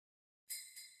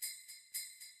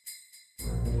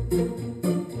For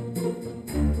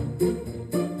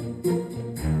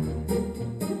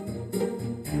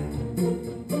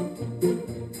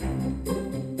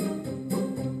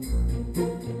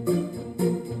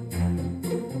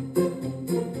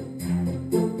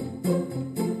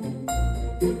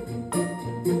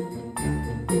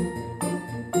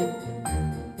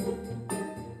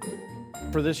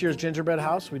this year's gingerbread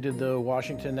house, we did the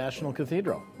Washington National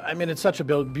Cathedral. I mean, it's such a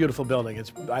beautiful building. It's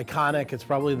iconic. It's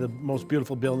probably the most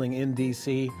beautiful building in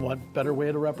DC. What better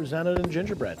way to represent it than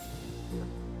gingerbread?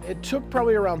 It took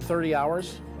probably around 30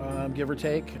 hours, give or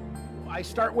take. I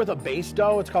start with a base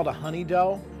dough. It's called a honey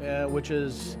dough, which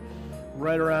is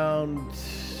right around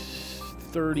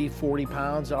 30, 40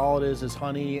 pounds. All it is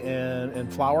honey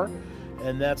and flour.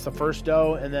 And that's the first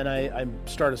dough. And then I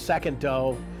start a second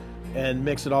dough and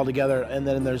mix it all together, and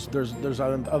then there's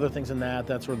other things in that.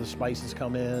 That's where the spices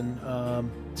come in,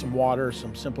 some water,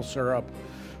 some simple syrup.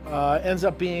 Ends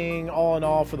up being, all in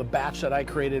all, for the batch that I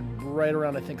created, right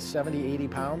around, I think, 70, 80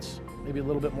 pounds, maybe a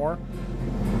little bit more.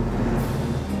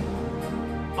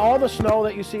 All the snow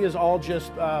that you see is all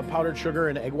just powdered sugar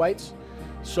and egg whites.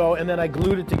 So, and then I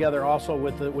glued it together also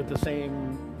with the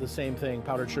same thing,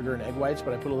 powdered sugar and egg whites,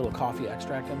 but I put a little coffee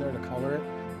extract in there to color it.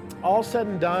 All said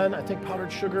and done, I think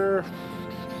powdered sugar,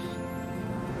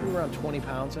 around 20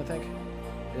 pounds, I think.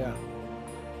 Yeah.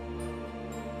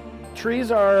 Trees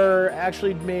are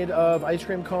actually made of ice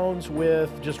cream cones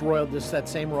with just that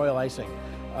same royal icing.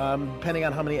 Depending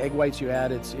on how many egg whites you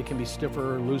add, it can be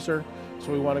stiffer or looser.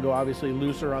 So we want to go obviously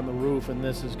looser on the roof, and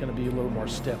this is going to be a little more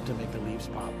stiff to make the leaves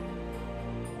pop.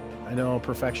 I know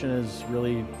perfection is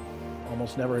really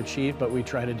almost never achieved, but we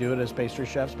try to do it as pastry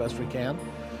chefs best we can.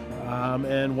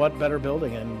 And what better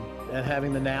building, and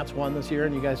having the Nats won this year,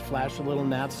 and you guys flashed a little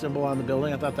Nats symbol on the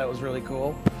building. I thought that was really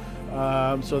cool.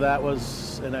 So that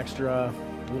was an extra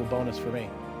little bonus for me.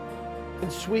 And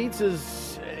sweets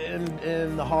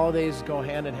in the holidays go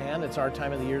hand in hand. It's our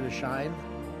time of the year to shine.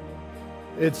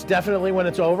 It's definitely, when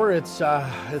it's over, it's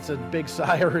a big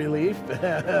sigh of relief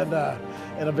and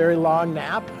a very long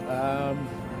nap.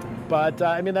 But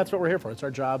I mean, that's what we're here for. It's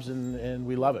our jobs, and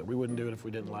we love it. We wouldn't do it if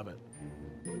we didn't love it.